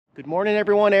Good morning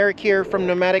everyone, Eric here from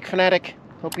Nomadic Fanatic.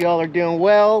 Hope you all are doing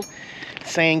well.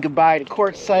 Saying goodbye to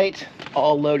Quartzsite,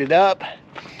 all loaded up.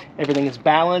 Everything is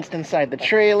balanced inside the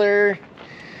trailer.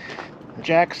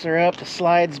 Jacks are up, the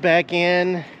slides back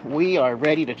in. We are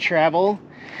ready to travel.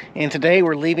 And today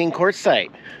we're leaving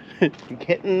Quartzsite.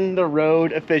 Hitting the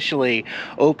road officially.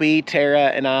 Opie, Tara,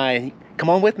 and I. Come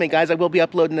on with me, guys. I will be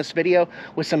uploading this video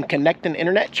with some connecting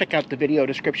internet. Check out the video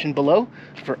description below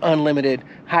for unlimited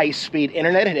high-speed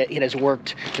internet. It has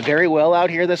worked very well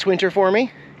out here this winter for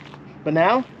me. But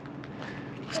now,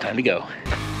 it's time to go.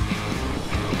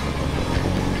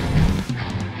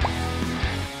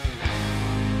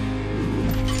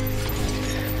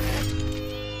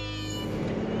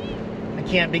 I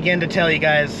can't begin to tell you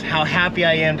guys how happy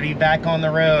I am to be back on the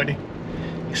road,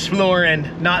 exploring,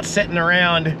 not sitting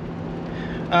around.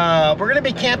 We're gonna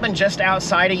be camping just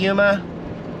outside of Yuma.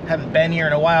 Haven't been here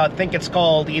in a while. I think it's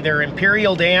called either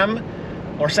Imperial Dam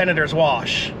or Senator's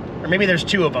Wash, or maybe there's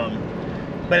two of them.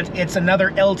 But it's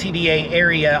another LTVA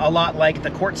area, a lot like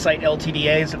the Quartzsite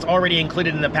LTVAs. It's already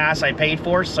included in the pass I paid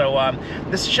for, so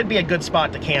this should be a good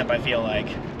spot to camp, I feel like.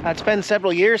 It's been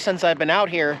several years since I've been out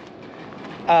here.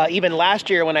 Even last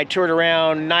year when I toured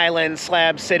around Nyland,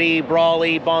 Slab City,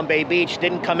 Brawley, Bombay Beach,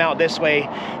 didn't come out this way.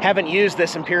 Haven't used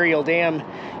this Imperial Dam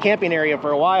camping area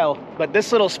for a while, but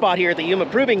this little spot here at the Yuma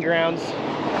Proving Grounds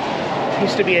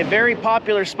used to be a very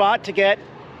popular spot to get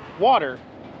water.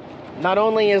 Not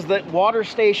only is the water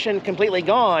station completely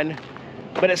gone,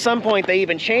 but at some point they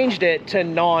even changed it to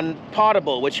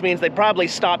non-potable, which means they probably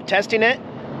stopped testing it,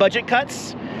 budget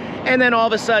cuts, and then all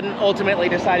of a sudden ultimately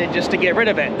decided just to get rid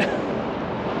of it.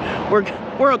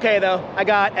 We're okay though. I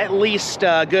got at least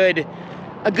a good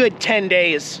 10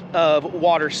 days of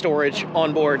water storage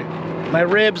on board. My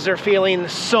ribs are feeling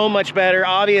so much better.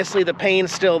 Obviously the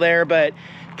pain's still there, but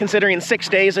considering 6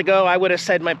 days ago I would have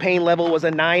said my pain level was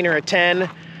a 9 or a 10.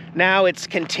 Now it's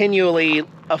continually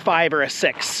a 5 or a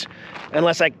 6,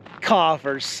 unless I cough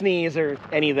or sneeze or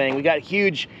anything. We got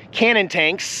huge cannon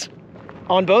tanks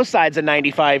on both sides of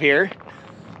 95 here.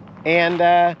 And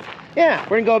yeah,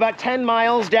 we're gonna go about 10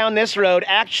 miles down this road,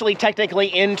 actually technically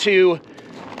into,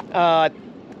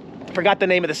 forgot the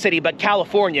name of the city, but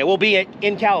California. We'll be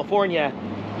in California,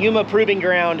 Yuma Proving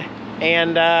Ground,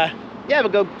 and yeah, we'll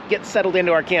go get settled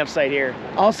into our campsite here.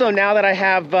 Also, now that I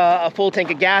have a full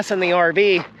tank of gas in the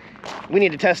RV, we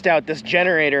need to test out this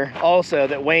generator also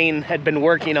that Wayne had been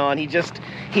working on.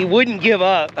 He wouldn't give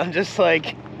up. I'm just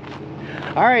like,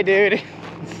 all right, dude.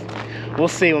 We'll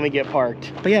see when we get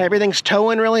parked. But yeah, everything's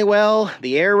towing really well.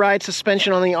 The air ride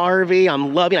suspension on the RV,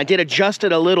 I'm loving. I did adjust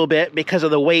it a little bit because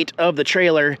of the weight of the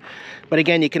trailer. But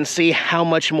again, you can see how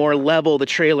much more level the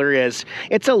trailer is.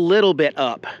 It's a little bit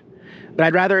up, but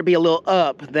I'd rather it be a little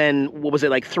up than, what was it,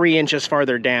 like 3 inches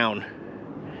farther down.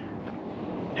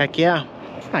 Heck yeah.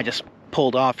 I just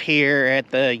pulled off here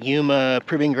at the Yuma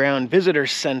Proving Ground Visitor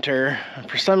Center.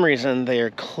 For some reason,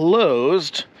 they're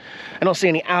closed. I don't see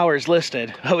any hours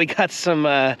listed, but we got some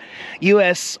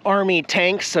U.S. Army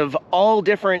tanks of all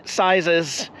different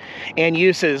sizes and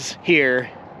uses here.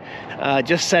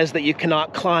 Just says that you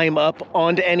cannot climb up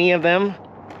onto any of them.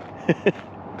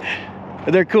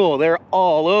 They're cool. They're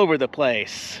all over the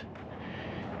place.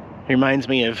 Reminds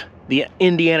me of the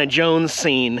Indiana Jones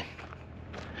scene.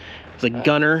 There's a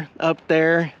gunner up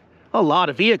there. A lot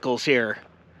of vehicles here.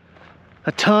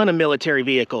 A ton of military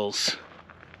vehicles.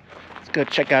 Go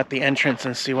check out the entrance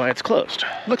and see why it's closed.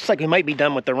 Looks like we might be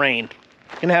done with the rain.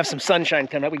 Gonna have some sunshine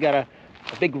coming up. We got a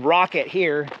big rocket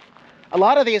here. A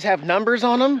lot of these have numbers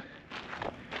on them,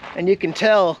 and you can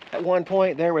tell at one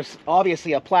point there was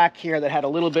obviously a plaque here that had a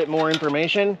little bit more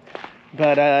information,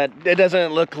 but it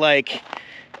doesn't look like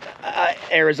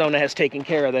Arizona has taken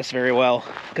care of this very well,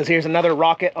 because here's another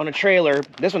rocket on a trailer.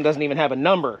 This one doesn't even have a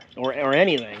number or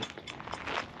anything.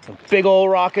 A big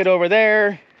old rocket over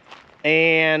there.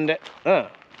 And I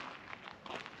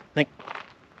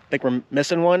think we're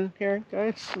missing one here,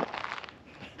 guys.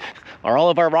 Are all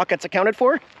of our rockets accounted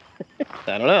for?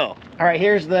 I don't know. All right,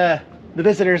 here's the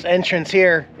visitor's entrance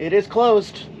here. It is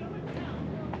closed.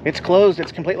 It's closed.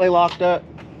 It's completely locked up.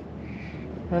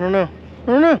 I don't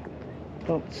know.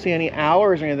 Don't see any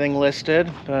hours or anything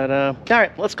listed, but all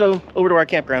right, let's go over to our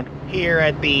campground. Here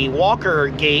at the walker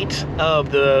gate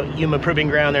of the Yuma Proving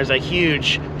Ground, there's a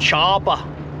huge chopper.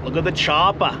 Look at the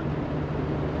chopper.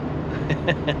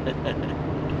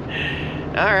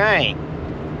 All right,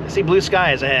 I see blue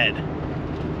skies ahead.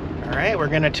 All right, we're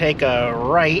gonna take a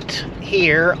right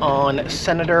here on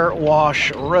Senator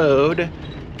Wash Road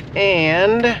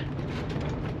and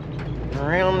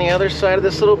around the other side of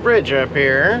this little bridge up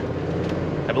here.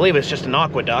 I believe it's just an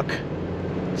aqueduct.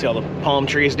 See all the palm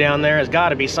trees down there? There's got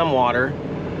to be some water.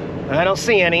 I don't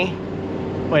see any.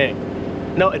 Wait,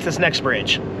 no, it's this next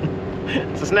bridge.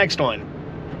 It's this next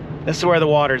one. This is where the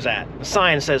water's at. The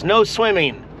sign says no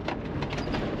swimming.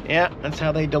 Yeah, that's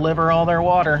how they deliver all their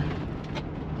water.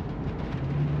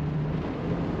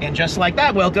 And just like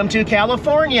that, welcome to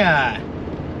California.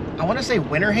 I want to say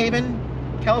Winter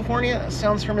Haven, California. That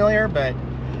sounds familiar, but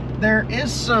there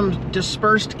is some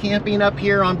dispersed camping up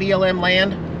here on BLM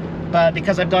land. But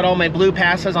because I've got all my blue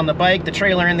passes on the bike, the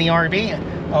trailer, and the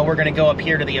RV, we're going to go up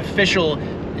here to the official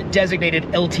designated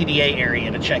LTVA area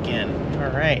to check in. All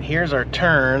right, here's our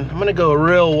turn. I'm going to go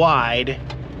real wide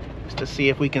just to see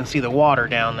if we can see the water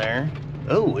down there.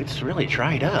 Oh, it's really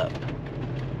dried up.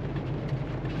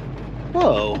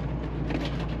 Whoa.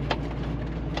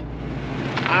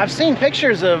 I've seen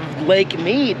pictures of Lake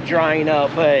Mead drying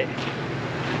up, but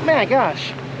man,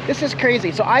 gosh, this is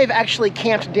crazy. So I've actually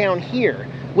camped down here,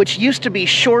 which used to be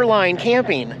shoreline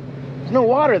camping. There's no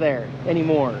water there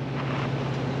anymore.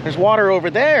 There's water over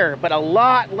there, but a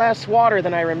lot less water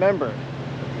than I remember.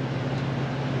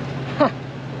 Huh.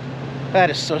 That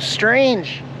is so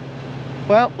strange.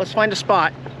 Well, let's find a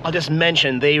spot. I'll just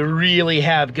mention, they really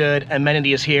have good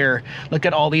amenities here. Look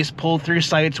at all these pull-through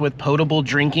sites with potable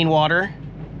drinking water.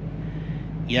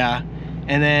 Yeah,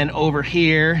 and then over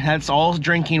here, that's all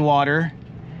drinking water.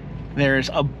 There's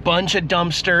a bunch of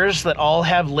dumpsters that all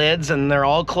have lids and they're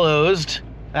all closed.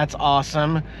 That's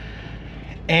awesome.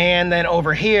 And then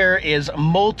over here is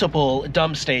multiple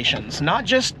dump stations, not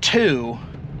just two,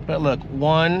 but look,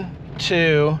 1,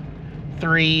 2,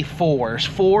 3, 4. There's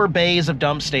 4 bays of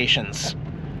dump stations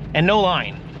and no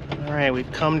line. All right,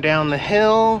 we've come down the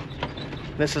hill.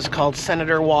 This is called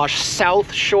Senator Wash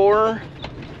South Shore.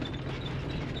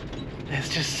 It's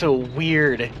just so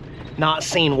weird not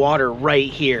seeing water right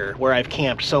here where I've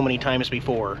camped so many times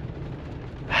before.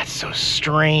 That's so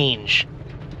strange.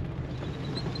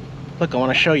 Look, I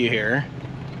want to show you here.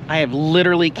 I have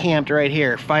literally camped right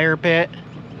here. Fire pit.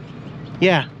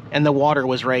 Yeah, and the water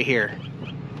was right here.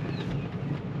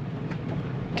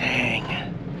 Dang.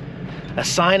 A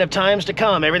sign of times to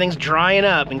come. Everything's drying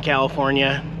up in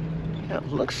California. It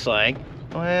looks like.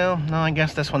 Well, no, I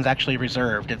guess this one's actually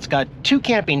reserved. It's got 2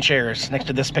 camping chairs next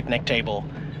to this picnic table.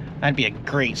 That'd be a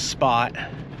great spot.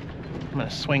 I'm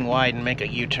gonna swing wide and make a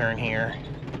U-turn here.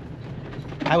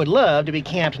 I would love to be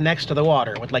camped next to the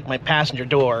water with like my passenger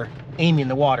door aiming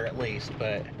the water at least,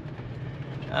 but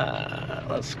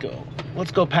let's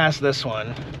go past this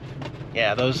one.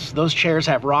 Yeah, those chairs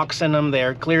have rocks in them.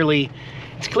 It's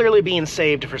clearly being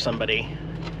saved for somebody.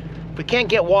 If we can't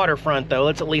get waterfront though,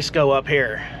 let's at least go up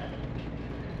here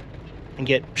and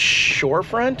get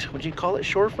shorefront. Would you call it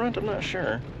shorefront? I'm not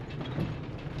sure.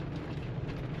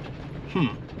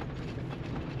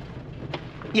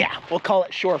 Yeah, we'll call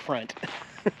it shorefront.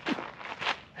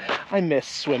 I miss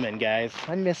swimming, guys.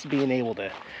 I miss being able to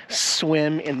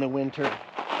swim in the winter.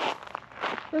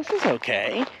 This is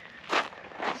okay.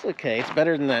 It's okay. It's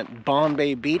better than that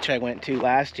Bombay beach I went to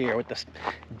last year with the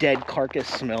dead carcass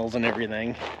smells and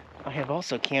everything. I have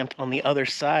also camped on the other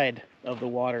side of the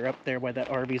water up there where that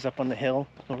RV's up on the hill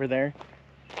over there.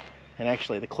 And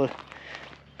actually, the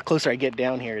closer I get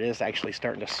down here, it is actually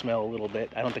starting to smell a little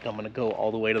bit. I don't think I'm going to go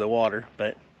all the way to the water,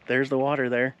 but there's the water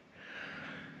there.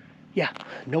 Yeah,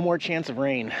 no more chance of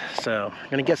rain. So I'm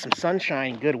going to get some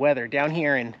sunshine, good weather down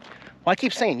here in, well, I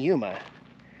keep saying Yuma.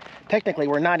 Technically,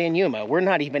 we're not in Yuma. We're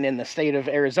not even in the state of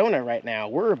Arizona right now.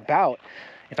 We're about,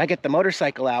 if I get the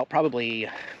motorcycle out, probably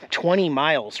 20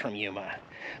 miles from Yuma.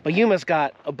 But Yuma's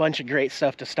got a bunch of great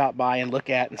stuff to stop by and look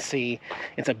at and see.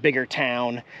 It's a bigger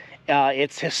town.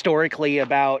 It's historically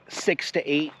about 6 to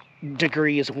 8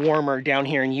 degrees warmer down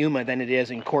here in Yuma than it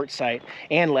is in Quartzsite,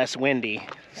 and less windy.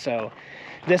 So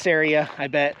this area, I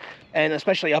bet, and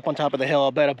especially up on top of the hill, I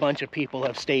bet a bunch of people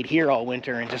have stayed here all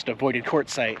winter and just avoided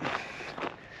Quartzsite.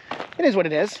 It is what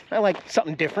it is. I like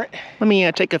something different. Let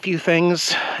me take a few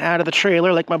things out of the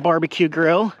trailer, like my barbecue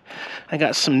grill. I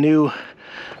got some new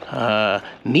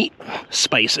meat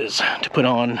spices to put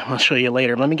on. I'll show you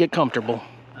later. Let me get comfortable.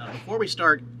 Before we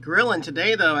start grilling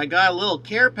today, though, I got a little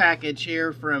care package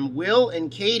here from Will and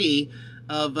Katie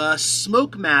of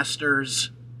Smoke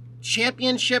Masters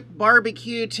Championship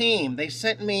Barbecue Team. They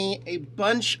sent me a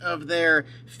bunch of their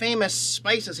famous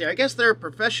spices here. I guess they're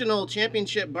professional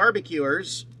championship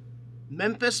barbecuers.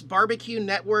 Memphis Barbecue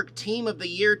Network Team of the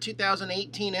Year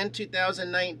 2018 and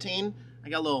 2019. I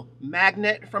got a little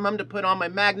magnet from them to put on my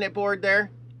magnet board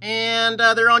there. And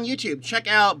they're on YouTube. Check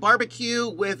out Barbecue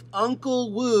with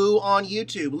Uncle Woo on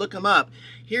YouTube. Look them up.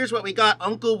 Here's what we got.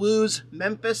 Uncle Woo's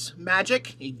Memphis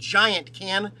Magic, a giant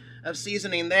can of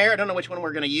seasoning there. I don't know which one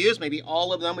we're going to use. Maybe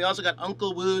all of them. We also got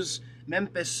Uncle Woo's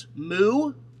Memphis Moo.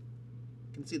 You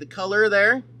can see the color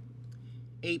there.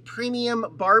 A premium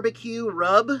barbecue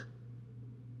rub.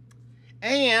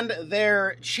 And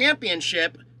their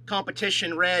championship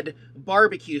competition red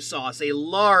barbecue sauce. A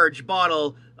large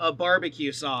bottle of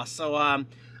barbecue sauce. So I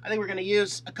think we're going to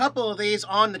use a couple of these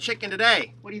on the chicken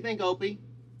today. What do you think, Opie?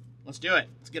 Let's do it.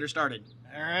 Let's get her started.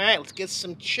 All right, let's get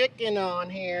some chicken on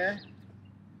here.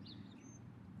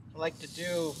 I like to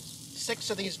do 6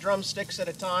 of these drumsticks at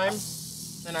a time.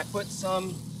 Then I put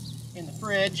some in the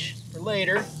fridge for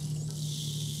later.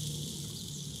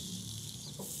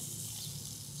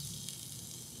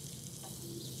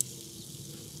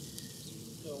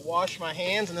 So wash my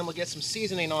hands and then we'll get some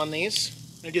seasoning on these.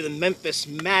 I'm gonna do the Memphis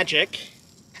Magic.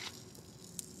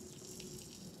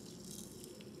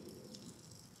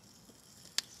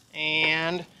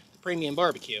 And the premium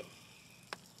barbecue.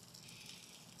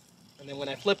 And then when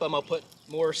I flip them, I'll put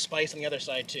more spice on the other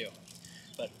side too.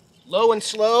 But low and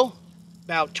slow,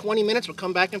 about 20 minutes, we'll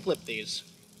come back and flip these.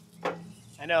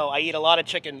 I know, I eat a lot of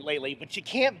chicken lately, but you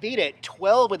can't beat it.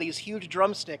 12 of these huge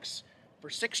drumsticks for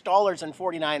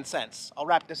 $6.49. I'll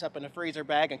wrap this up in a freezer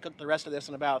bag and cook the rest of this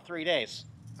in about 3 days.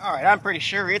 All right, I'm pretty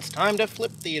sure it's time to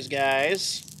flip these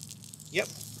guys. Yep,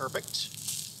 perfect.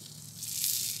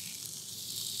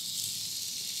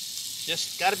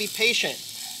 Just gotta be patient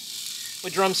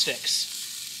with drumsticks.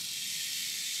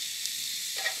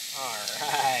 All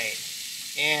right,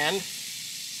 and put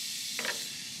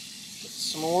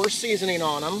some more seasoning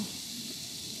on them. A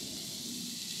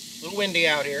little windy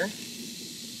out here.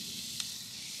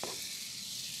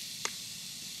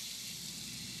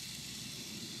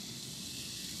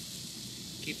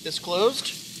 Keep this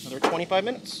closed, another 25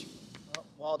 minutes. Well,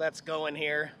 while that's going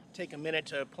here, take a minute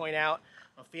to point out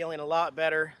I'm feeling a lot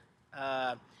better.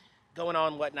 Going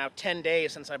on, what now, 10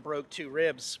 days since I broke 2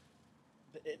 ribs.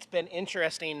 It's been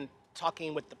interesting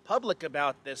talking with the public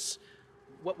about this,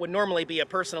 what would normally be a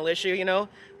personal issue, you know,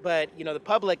 but, you know, the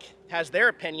public has their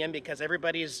opinion because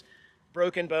everybody's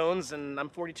broken bones, and I'm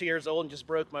 42 years old and just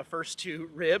broke my first 2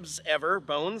 ribs ever,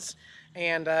 bones,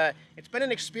 and it's been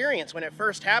an experience. When it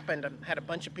first happened, I had a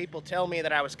bunch of people tell me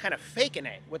that I was kind of faking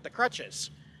it with the crutches.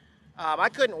 I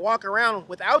couldn't walk around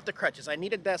without the crutches. I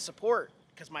needed that support,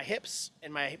 because my hips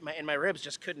and my ribs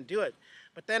just couldn't do it.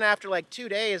 But then after like 2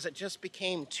 days, it just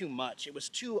became too much. It was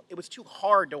too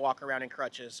hard to walk around in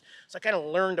crutches. So I kind of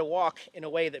learned to walk in a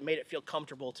way that made it feel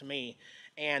comfortable to me.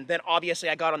 And then obviously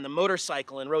I got on the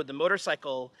motorcycle and rode the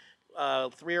motorcycle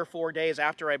 3 or 4 days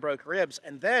after I broke ribs.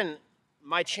 And then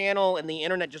my channel and the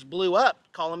internet just blew up,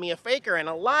 calling me a faker and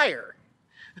a liar.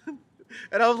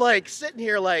 And I'm like sitting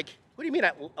here like, what do you mean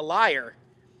a liar?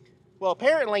 Well,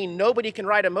 apparently nobody can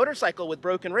ride a motorcycle with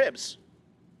broken ribs.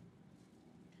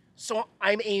 So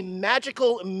I'm a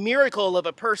magical miracle of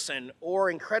a person,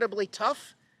 or incredibly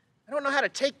tough. I don't know how to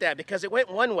take that because it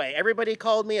went one way. Everybody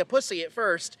called me a pussy at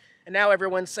first, and now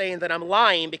everyone's saying that I'm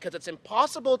lying because it's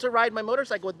impossible to ride my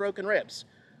motorcycle with broken ribs.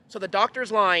 So the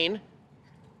doctor's lying,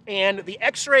 and the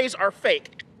x-rays are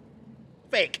fake.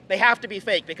 Fake. They have to be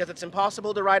fake because it's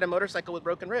impossible to ride a motorcycle with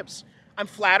broken ribs. I'm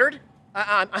flattered.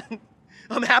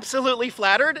 I'm absolutely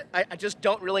flattered. I just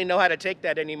don't really know how to take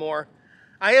that anymore.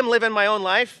 I am living my own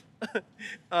life.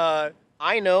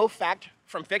 I know fact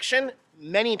from fiction.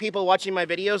 Many people watching my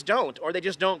videos don't, or they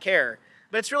just don't care.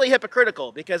 But it's really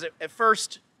hypocritical because at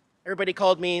first everybody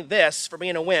called me this for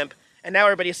being a wimp, and now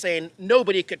everybody's saying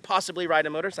nobody could possibly ride a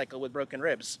motorcycle with broken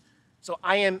ribs. So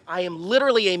I am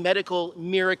literally a medical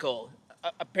miracle,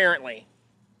 apparently.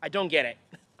 I don't get it.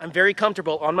 I'm very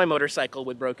comfortable on my motorcycle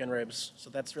with broken ribs,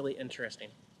 so that's really interesting.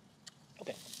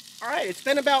 Okay. All right, it's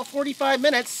been about 45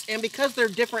 minutes, and because they're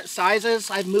different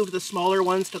sizes, I've moved the smaller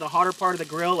ones to the hotter part of the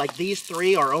grill. Like these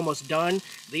 3 are almost done.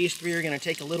 These 3 are gonna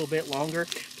take a little bit longer.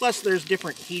 Plus there's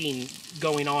different heating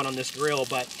going on this grill,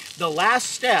 but the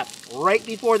last step, right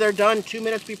before they're done, 2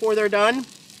 minutes before they're done,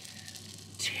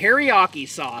 teriyaki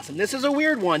sauce. And this is a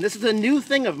weird one. This is a new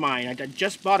thing of mine. I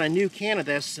just bought a new can of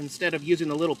this instead of using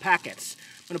the little packets.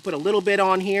 I'm gonna put a little bit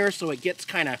on here so it gets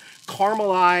kind of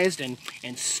caramelized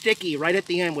and sticky right at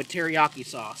the end with teriyaki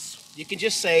sauce. You can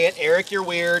just say it, Eric, you're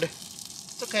weird.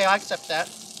 It's okay, I accept that.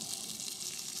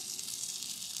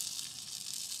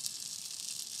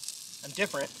 I'm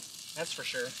different, that's for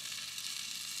sure.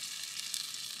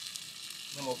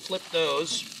 Then we'll flip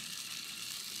those.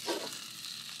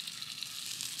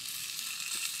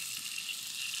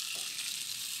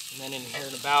 And then in here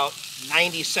in about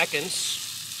 90 seconds,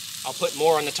 I'll put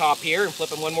more on the top here and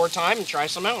flip them one more time and try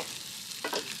some out.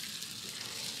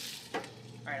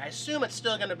 All right, I assume it's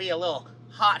still gonna be a little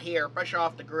hot here, fresh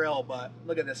off the grill, but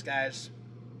look at this, guys.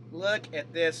 Look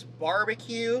at this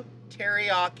barbecue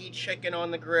teriyaki chicken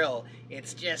on the grill.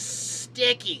 It's just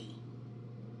sticky.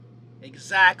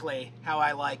 Exactly how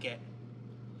I like it.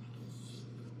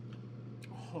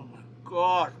 Oh my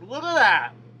gosh, look at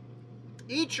that.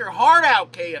 Eat your heart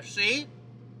out, KFC.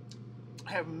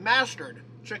 I have mastered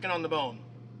chicken on the bone.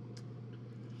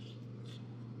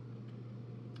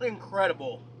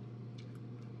 Incredible.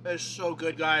 It's so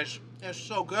good, guys. It's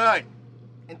so good.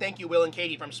 And thank you, Will and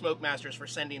Katie from Smoke Masters, for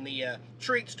sending the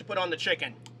treats to put on the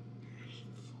chicken.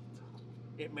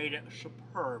 It made it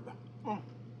superb.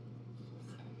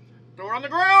 Throw it on the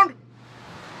ground.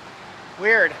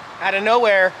 Weird. Out of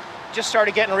nowhere, just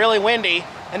started getting really windy,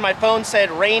 and my phone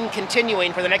said rain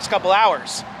continuing for the next couple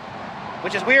hours.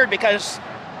 Which is weird because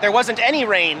there wasn't any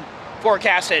rain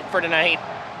forecasted for tonight.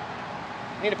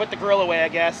 I need to put the grill away, I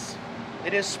guess.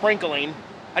 It is sprinkling.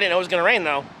 I didn't know it was gonna rain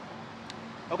though.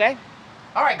 Okay.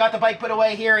 All right, got the bike put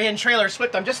away here in Trailer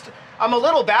Swift. I'm a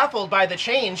little baffled by the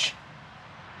change.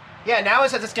 Yeah, now it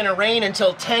says it's gonna rain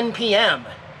until 10 p.m.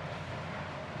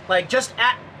 Like just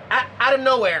out of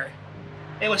nowhere.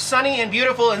 It was sunny and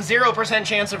beautiful and 0%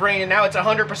 chance of rain, and now it's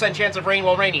 100% chance of rain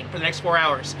while raining for the next 4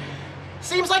 hours.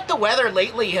 Seems like the weather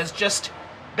lately has just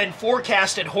been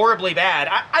forecasted horribly bad.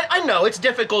 I know it's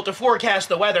difficult to forecast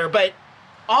the weather, but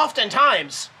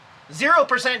oftentimes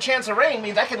 0% chance of rain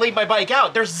means I could leave my bike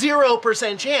out. There's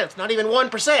 0% chance, not even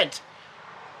 1%.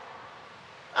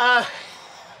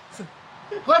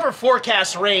 Whoever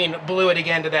forecasts rain blew it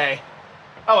again today.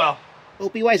 Oh well.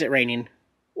 Opie, why is it raining?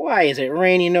 Why is it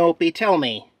raining, Opie? Tell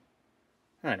me.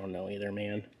 I don't know either,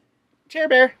 man. Tear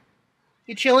Bear,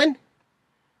 you chilling?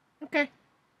 Okay.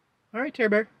 All right, Tear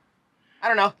Bear. I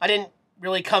don't know. I didn't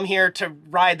really come here to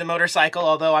ride the motorcycle,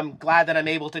 although I'm glad that I'm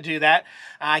able to do that.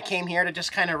 I came here to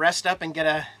just kind of rest up and get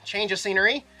a change of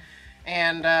scenery.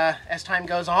 And as time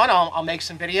goes on, I'll make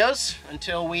some videos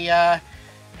until we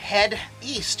head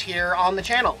east here on the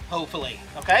channel, hopefully.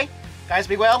 Okay? Guys,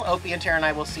 be well. Opie and Tara and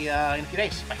I will see you in a few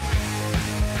days. Bye.